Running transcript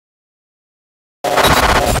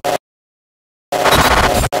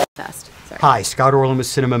Fest. Sorry. Hi, Scott Orlin with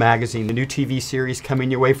CINEMA-Magazin. The new TV series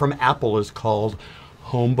coming your way from Apple is called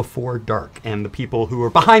Home Before Dark. And the people who are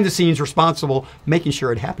behind the scenes responsible, making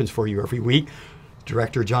sure it happens for you every week,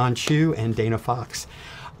 director Jon M and Dana Fox.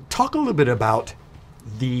 Talk a little bit about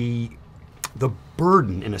the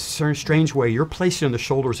burden, in a certain strange way, you're placing on the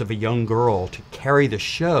shoulders of a young girl to carry the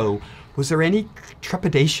show. Was there any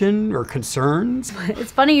trepidation or concerns?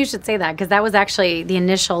 It's funny you should say that, because that was actually the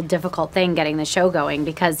initial difficult thing getting the show going,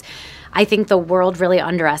 because I think the world really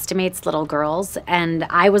underestimates little girls, and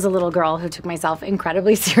I was a little girl who took myself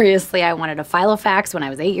incredibly seriously. I wanted to file a fax when I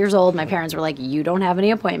was 8 years old. My parents were like, you don't have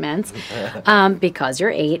any appointments because you're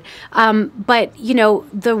 8. But, you know,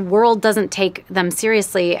 the world doesn't take them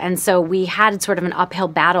seriously, and so we had sort of an uphill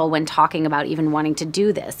battle when talking about even wanting to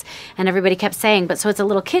do this. And everybody kept saying, but so it's a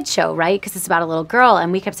little kid show, right? Because it's about a little girl.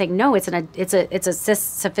 And we kept saying, no, it's a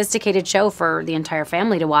sophisticated show for the entire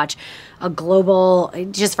family to watch, a global,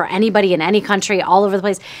 just for anybody in any country, all over the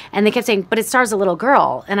place. And they kept saying, but it stars a little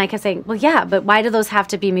girl. And I kept saying, well, yeah, but why do those have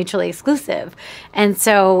to be mutually exclusive? And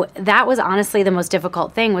so that was honestly the most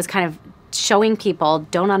difficult thing, was kind of showing people,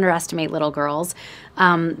 don't underestimate little girls.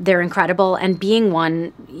 They're incredible, and being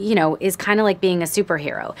one, you know, is kind of like being a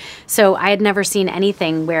superhero. So I had never seen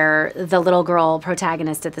anything where the little girl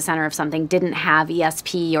protagonist at the center of something didn't have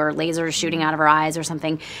ESP or lasers shooting out of her eyes or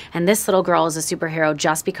something. And this little girl is a superhero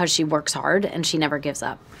just because she works hard and she never gives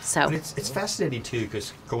up. So but it's fascinating too,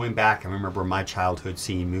 because going back, I remember my childhood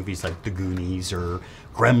seeing movies like The Goonies or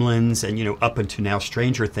Gremlins, and, you know, up until now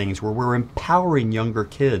Stranger Things, where we're empowering younger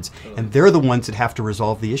kids, and they're the ones that have to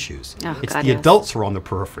resolve the issues. Oh, it's God, the adults who are on the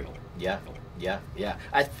periphery. Yeah.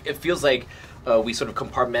 It feels like we sort of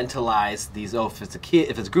compartmentalize these. Oh, if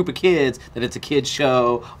it's a group of kids, then it's a kids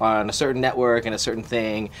show on a certain network and a certain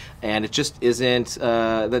thing, and it just isn't.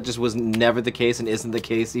 That just was never the case, and isn't the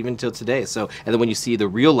case even till today. So, and then when you see the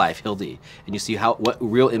real life Hildy, and you see what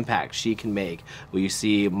real impact she can make, where you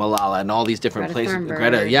see Malala and all these different places,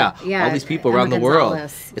 Greta, all these people around the world.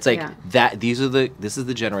 It's like that. This is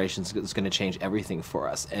the generation that's going to change everything for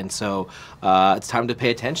us, and so it's time to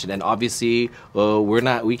pay attention. And obviously,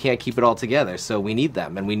 we can't keep it all together. So we need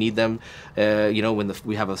them, and we need them, you know, when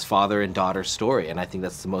we have a father and daughter story, and I think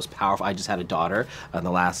that's the most powerful. I just had a daughter in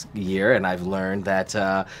the last year, and I've learned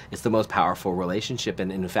that it's the most powerful relationship,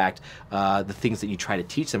 and in fact, the things that you try to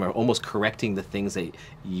teach them are almost correcting the things that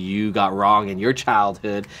you got wrong in your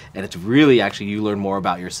childhood, and it's really actually you learn more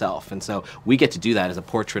about yourself, and so we get to do that as a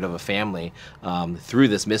portrait of a family through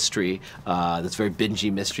this mystery, this very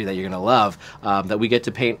bingy mystery that you're going to love, that we get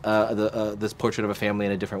to paint this portrait of a family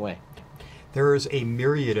in a different way. There is a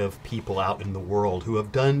myriad of people out in the world who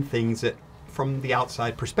have done things that, from the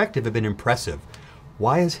outside perspective, have been impressive.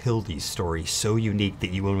 Why is Hildy's story so unique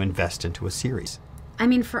that you want to invest into a series? I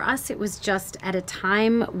mean, for us, it was just at a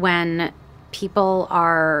time when people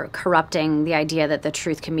are corrupting the idea that the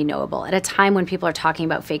truth can be knowable. At a time when people are talking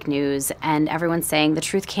about fake news and everyone's saying the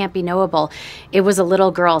truth can't be knowable, it was a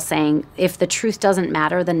little girl saying, if the truth doesn't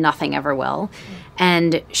matter, then nothing ever will.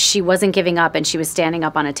 And she wasn't giving up, and she was standing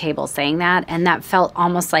up on a table saying that, and that felt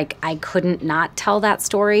almost like I couldn't not tell that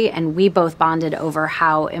story. And we both bonded over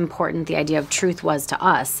how important the idea of truth was to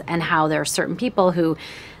us, and how there are certain people who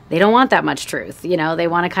they don't want that much truth. You know, they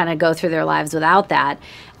want to kind of go through their lives without that.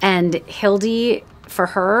 And Hildy, for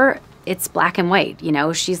her, it's black and white. You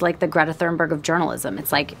know, she's like the Greta Thunberg of journalism.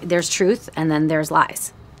 It's like there's truth and then there's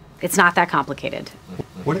lies. It's not that complicated.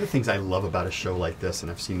 One of the things I love about a show like this,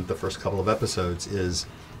 and I've seen the first couple of episodes, is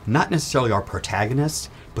not necessarily our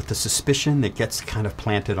protagonists, but the suspicion that gets kind of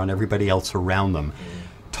planted on everybody else around them.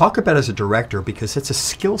 Talk about as a director, because it's a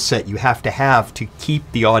skill set you have to keep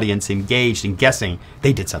the audience engaged and guessing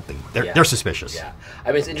they did something. They're suspicious. Yeah. I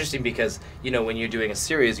mean, it's interesting because, you know, when you're doing a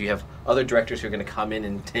series, you have other directors who are going to come in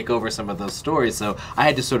and take over some of those stories. So I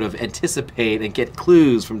had to sort of anticipate and get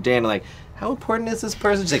clues from Dana, like, how important is this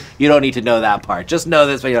person? She's like, you don't need to know that part. Just know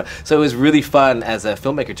this. But, you know, so it was really fun as a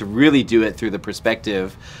filmmaker to really do it through the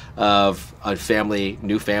perspective of a family,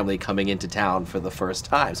 new family coming into town for the first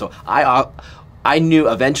time. So I knew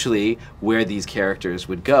eventually where these characters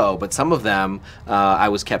would go, but some of them I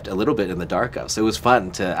was kept a little bit in the dark of. So it was fun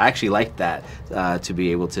to I actually liked that to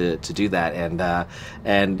be able to do that.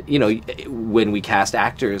 And you know, when we cast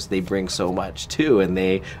actors, they bring so much too, and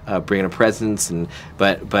they bring in a presence. And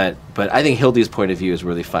but I think Hildy's point of view is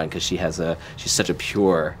really fun because she's such a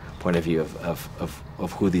pure point of view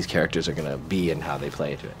of who these characters are going to be and how they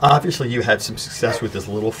play to it. Obviously, you had some success with this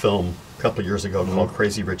little film a couple of years ago called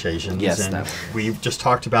Crazy Rich Asians. Yes, and we've just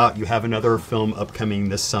talked about you have another film upcoming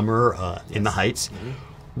this summer, In the Heights.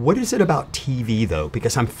 What is it about TV, though?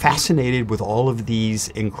 Because I'm fascinated with all of these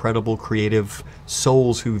incredible creative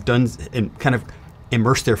souls who've done and kind of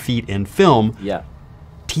immersed their feet in film. Yeah.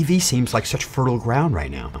 TV seems like such fertile ground right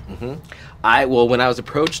now. Well, when I was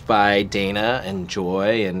approached by Dana and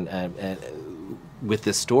Joy and with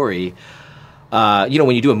this story, you know,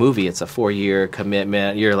 when you do a movie, it's a 4-year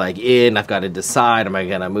commitment. You're like I've got to decide, am I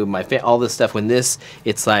going to move my family, all this stuff. When this,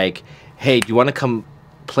 it's like, hey, do you want to come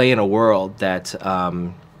play in a world that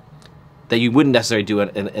that you wouldn't necessarily do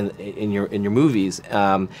in your movies?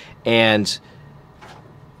 And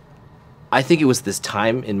I think it was this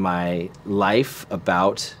time in my life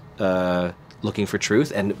about looking for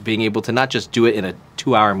truth and being able to not just do it in a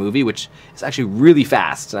 2-hour movie, which is actually really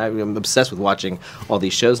fast. I'm obsessed with watching all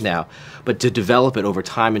these shows now, but to develop it over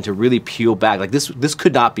time and to really peel back. Like this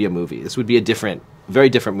could not be a movie. This would be a very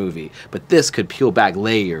different movie, but this could peel back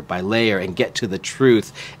layer by layer and get to the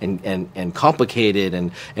truth and complicate it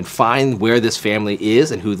and find where this family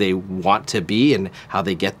is and who they want to be and how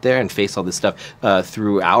they get there and face all this stuff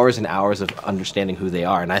through hours and hours of understanding who they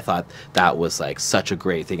are. And I thought that was like such a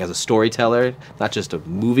great thing as a storyteller, not just a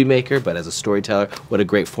movie maker, but as a storyteller. What a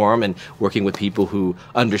great forum, and working with people who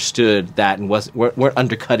understood that and weren't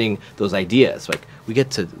undercutting those ideas. Like we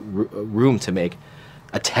get to room to make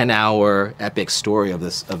a 10-hour epic story of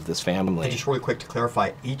this family. And just really quick to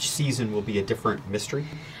clarify, each season will be a different mystery?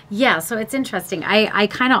 Yeah, so it's interesting. I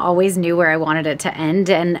kind of always knew where I wanted it to end,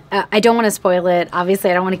 and I don't want to spoil it.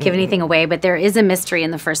 Obviously, I don't want to give anything away, but there is a mystery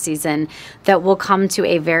in the first season that will come to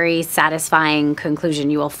a very satisfying conclusion.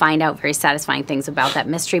 You will find out very satisfying things about that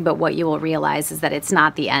mystery, but what you will realize is that it's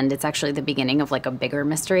not the end. It's actually the beginning of like a bigger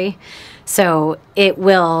mystery. So it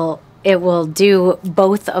will do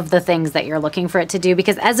both of the things that you're looking for it to do,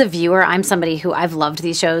 because as a viewer, I'm somebody who I've loved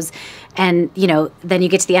these shows, and you know, then you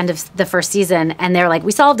get to the end of the first season and they're like,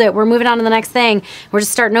 we solved it, we're moving on to the next thing, we're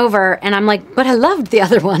just starting over, and I'm like, but I loved the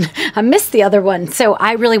other one, I missed the other one. So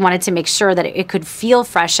I really wanted to make sure that it could feel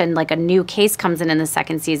fresh and like a new case comes in the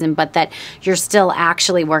second season, but that you're still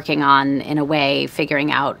actually working on, in a way,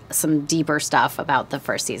 figuring out some deeper stuff about the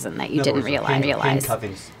first season that you didn't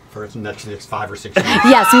realize. For the next 5 or 6 years.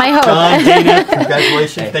 Yes, my hope. Don, Dana,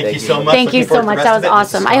 congratulations. Thank you so much. Thank you so much. That was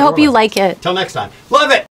awesome. I hope you like it. Till next time. Love it.